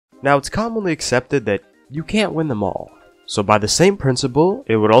Now, it's commonly accepted that you can't win them all. So by the same principle,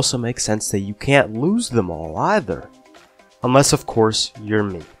 it would also make sense that you can't lose them all either. Unless, of course, you're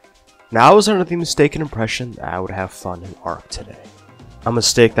me. Now, I was under the mistaken impression that I would have fun in Ark today. A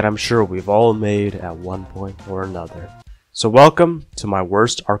mistake that I'm sure we've all made at one point or another. So welcome to my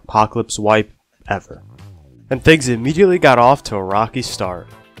worst Arkpocalypse wipe ever. And things immediately got off to a rocky start.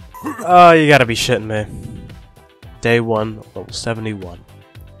 Oh, you gotta be shitting me. Day 1, level 71.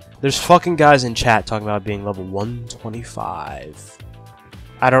 There's fucking guys in chat talking about being level 125.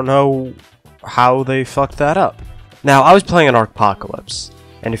 I don't know how they fucked that up. Now, I was playing an Arkpocalypse,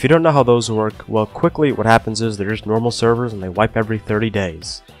 and if you don't know how those work, well, quickly what happens is they're just normal servers and they wipe every 30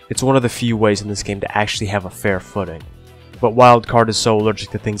 days. It's one of the few ways in this game to actually have a fair footing. But Wildcard is so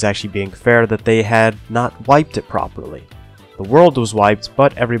allergic to things actually being fair that they had not wiped it properly. The world was wiped,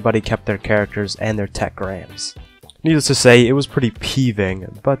 but everybody kept their characters and their tech grams. Needless to say, it was pretty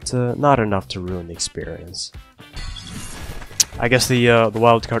peeving, but not enough to ruin the experience. I guess the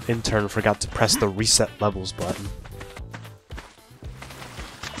Wildcard intern forgot to press the reset levels button.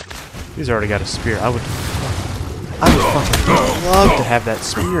 He's already got a spear. I would fucking love to have that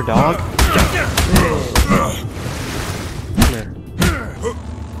spear, dog. Come here.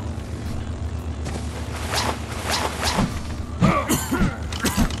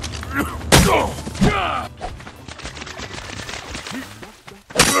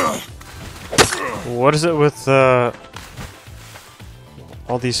 What is it with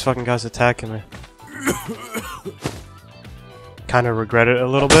all these fucking guys attacking me? Kind of regret it a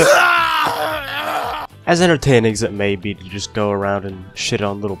little bit. As entertaining as it may be to just go around and shit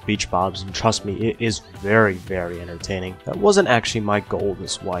on little beach bobs, and trust me, it is very, very entertaining. That wasn't actually my goal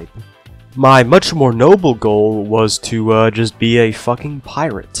this wipe. My much more noble goal was to just be a fucking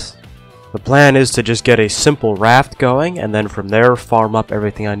pirate. The plan is to just get a simple raft going, and then from there farm up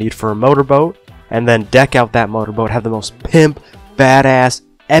everything I need for a motorboat, and then deck out that motorboat, have the most pimp, badass,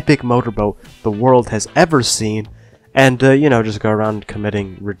 epic motorboat the world has ever seen, and, you know, just go around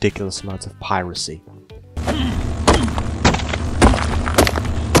committing ridiculous amounts of piracy.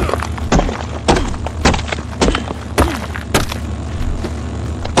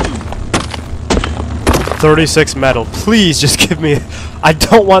 $36 metal. Please just give me... I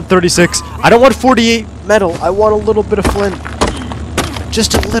don't want 36. I don't want 48 metal. I want a little bit of flint.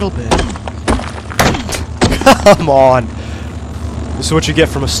 Just a little bit. Come on. This is what you get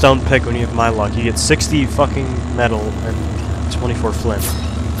from a stone pick when you have my luck. You get 60 fucking metal and 24 flint.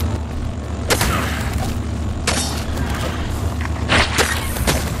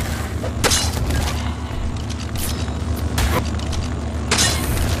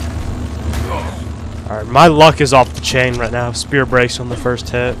 Alright, my luck is off the chain right now. Spear breaks on the first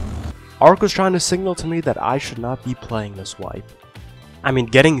hit. Ark was trying to signal to me that I should not be playing this wipe. I mean,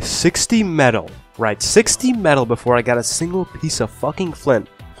 getting 60 metal, right? 60 metal before I got a single piece of fucking flint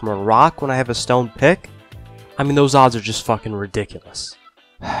from a rock when I have a stone pick? I mean, those odds are just fucking ridiculous.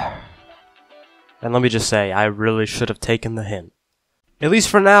 And let me just say, I really should have taken the hint. At least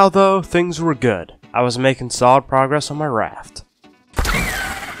for now, though, things were good. I was making solid progress on my raft.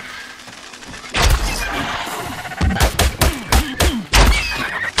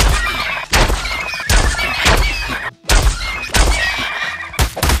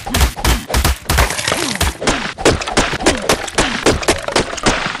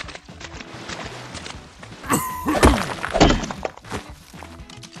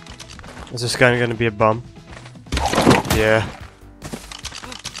 Is this guy gonna be a bum? Yeah.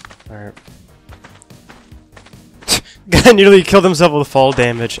 Alright. Guy nearly killed himself with fall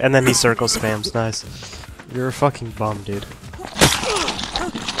damage, and then he circle spams. Nice. You're a fucking bum, dude.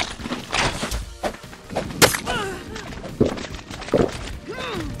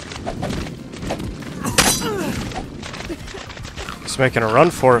 He's making a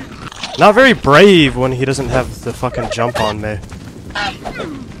run for it. Not very brave when he doesn't have the fucking jump on me.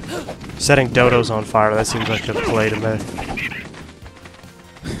 Setting dodos on fire, that seems like a play to me.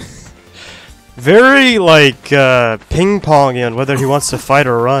 Very, like, ping-pong on whether he wants to fight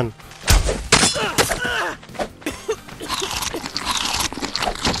or run.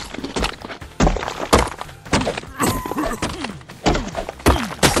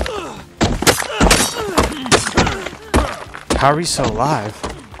 How are we so alive?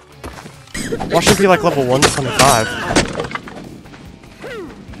 Why should it be like level 125?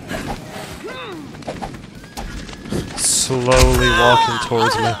 Slowly walking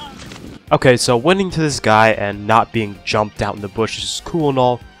towards me. Okay, so winning to this guy and not being jumped out in the bushes is cool and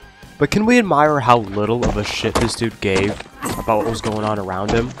all, but can we admire how little of a shit this dude gave about what was going on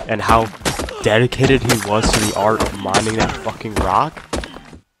around him, and how dedicated he was to the art of mining that fucking rock?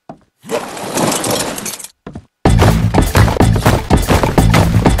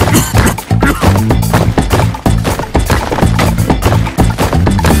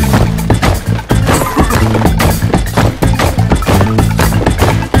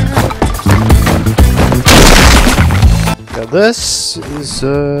 this is,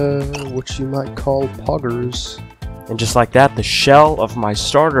 what you might call poggers. And just like that, the shell of my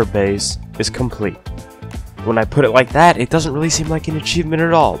starter base is complete. When I put it like that, it doesn't really seem like an achievement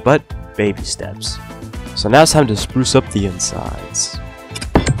at all, but baby steps. So now it's time to spruce up the insides.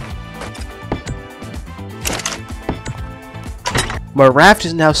 My raft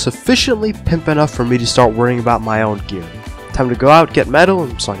is now sufficiently pimp enough for me to start worrying about my own gear. Time to go out, get metal,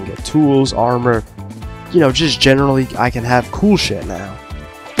 so I can get tools, armor. You know, just generally I can have cool shit now.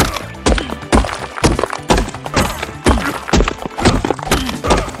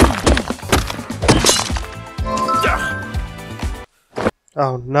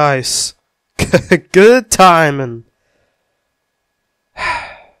 Oh, nice. Good timing.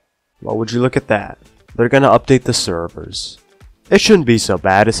 Well, would you look at that? They're gonna update the servers. It shouldn't be so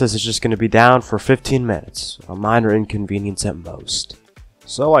bad. It says it's just gonna be down for 15 minutes. A minor inconvenience at most.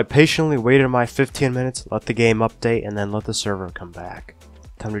 So I patiently waited my 15 minutes, let the game update, and then let the server come back.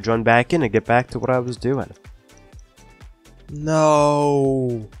 Time to join back in and get back to what I was doing.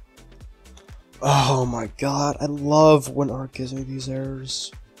 No. Oh my god, I love when Ark gives me these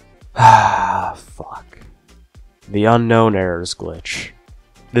errors. Ah, fuck. The unknown errors glitch.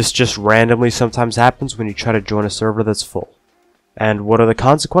 This just randomly sometimes happens when you try to join a server that's full. And what are the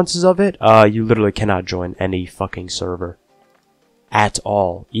consequences of it? You literally cannot join any fucking server. At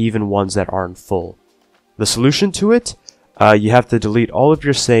all, even ones that aren't full. The solution to it? You have to delete all of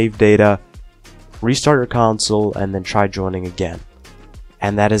your save data, restart your console, and then try joining again.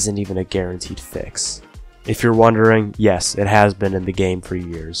 And that isn't even a guaranteed fix. If you're wondering, yes, it has been in the game for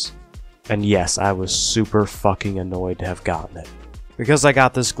years. And yes, I was super fucking annoyed to have gotten it. Because I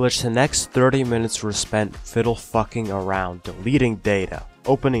got this glitch, the next 30 minutes were spent fiddle fucking around, deleting data,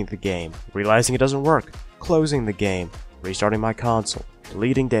 opening the game, realizing it doesn't work, closing the game, restarting my console,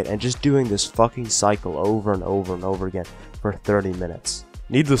 deleting data, and just doing this fucking cycle over and over and over again for 30 minutes.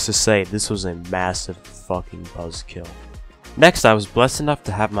 Needless to say, this was a massive fucking buzzkill. Next, I was blessed enough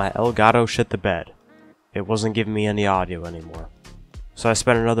to have my Elgato shit the bed. It wasn't giving me any audio anymore. So I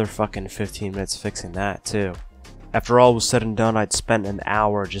spent another fucking 15 minutes fixing that too. After all was said and done, I'd spent an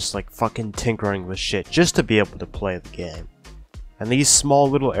hour just like fucking tinkering with shit just to be able to play the game. And these small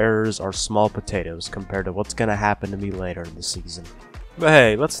little errors are small potatoes compared to what's gonna happen to me later in the season. But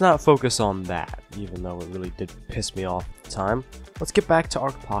hey, let's not focus on that, even though it really did piss me off at the time. Let's get back to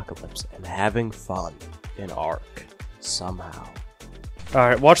Arkapocalypse and having fun in Ark. Somehow.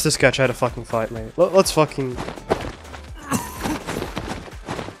 Alright, watch this guy try to fucking fight me. Let's fucking...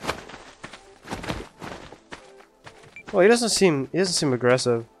 Well, he doesn't seem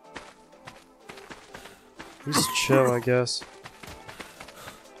aggressive. He's chill, I guess.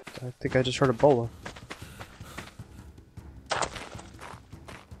 I think I just heard Ebola.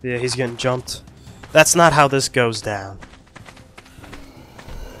 Yeah, he's getting jumped. That's not how this goes down.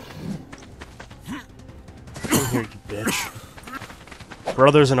 Come here, you bitch.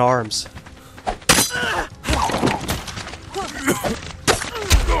 Brothers in arms.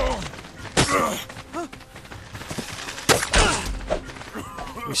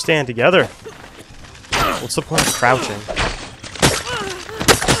 We stand together. What's the point of crouching?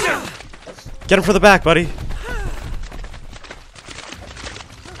 Get him for the back, buddy.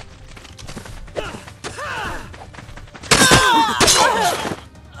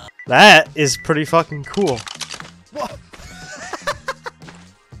 That is pretty fucking cool.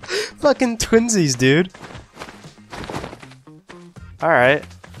 Fucking twinsies, dude. Alright.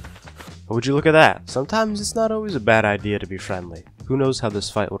 Would you look at that? Sometimes it's not always a bad idea to be friendly. Who knows how this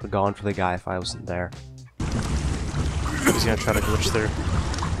fight would have gone for the guy if I wasn't there. He's gonna try to glitch through.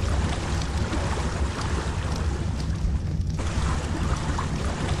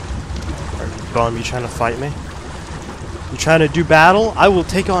 Bum, you trying to fight me? You trying to do battle? I will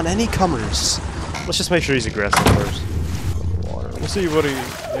take on any comers. Let's just make sure he's aggressive first. We'll see what he...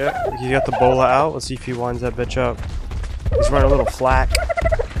 Yeah, he got the bola out. Let's see if he winds that bitch up. He's running a little flack.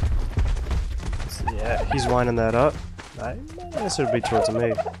 Yeah, he's winding that up. I guess it would be towards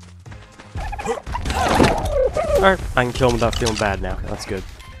me. Alright, I can kill him without feeling bad now. That's good.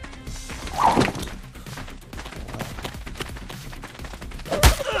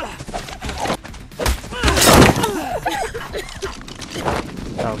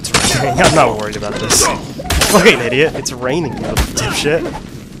 Oh, it's raining. I'm not worried about this. Fucking idiot. It's raining, you little dipshit.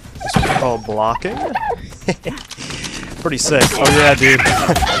 That's what we call blocking. Pretty sick. Oh yeah, dude.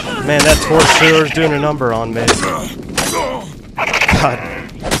 Man, that torch is doing a number on me. God.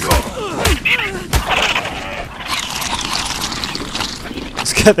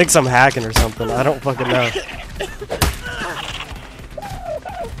 This guy thinks I'm hacking or something. I don't fucking know.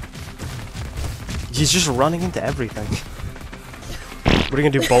 He's just running into everything. What are you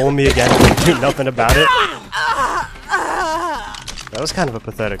gonna do, bowl me again and do nothing about it? That was kind of a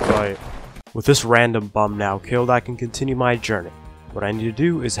pathetic fight. With this random bum now killed, I can continue my journey. What I need to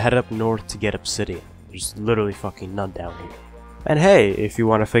do is head up north to get obsidian. There's literally fucking none down here. And hey, if you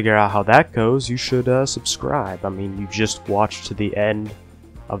want to figure out how that goes, you should subscribe. I mean, you just watched to the end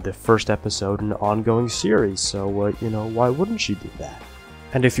of the first episode in an ongoing series, so you know, why wouldn't you do that?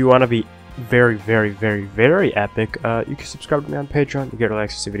 And if you want to be very, very, very, very epic, you can subscribe to me on Patreon. You get early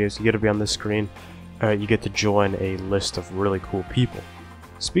access to videos, you get to be on this screen, you get to join a list of really cool people.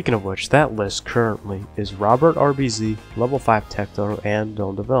 Speaking of which, that list currently is Robert RBZ, Level 5 Tech Dodo, and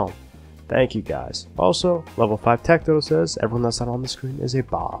Don't Develop. Thank you guys. Also, Level 5 Tech Dodo says everyone that's not on the screen is a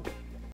Bob.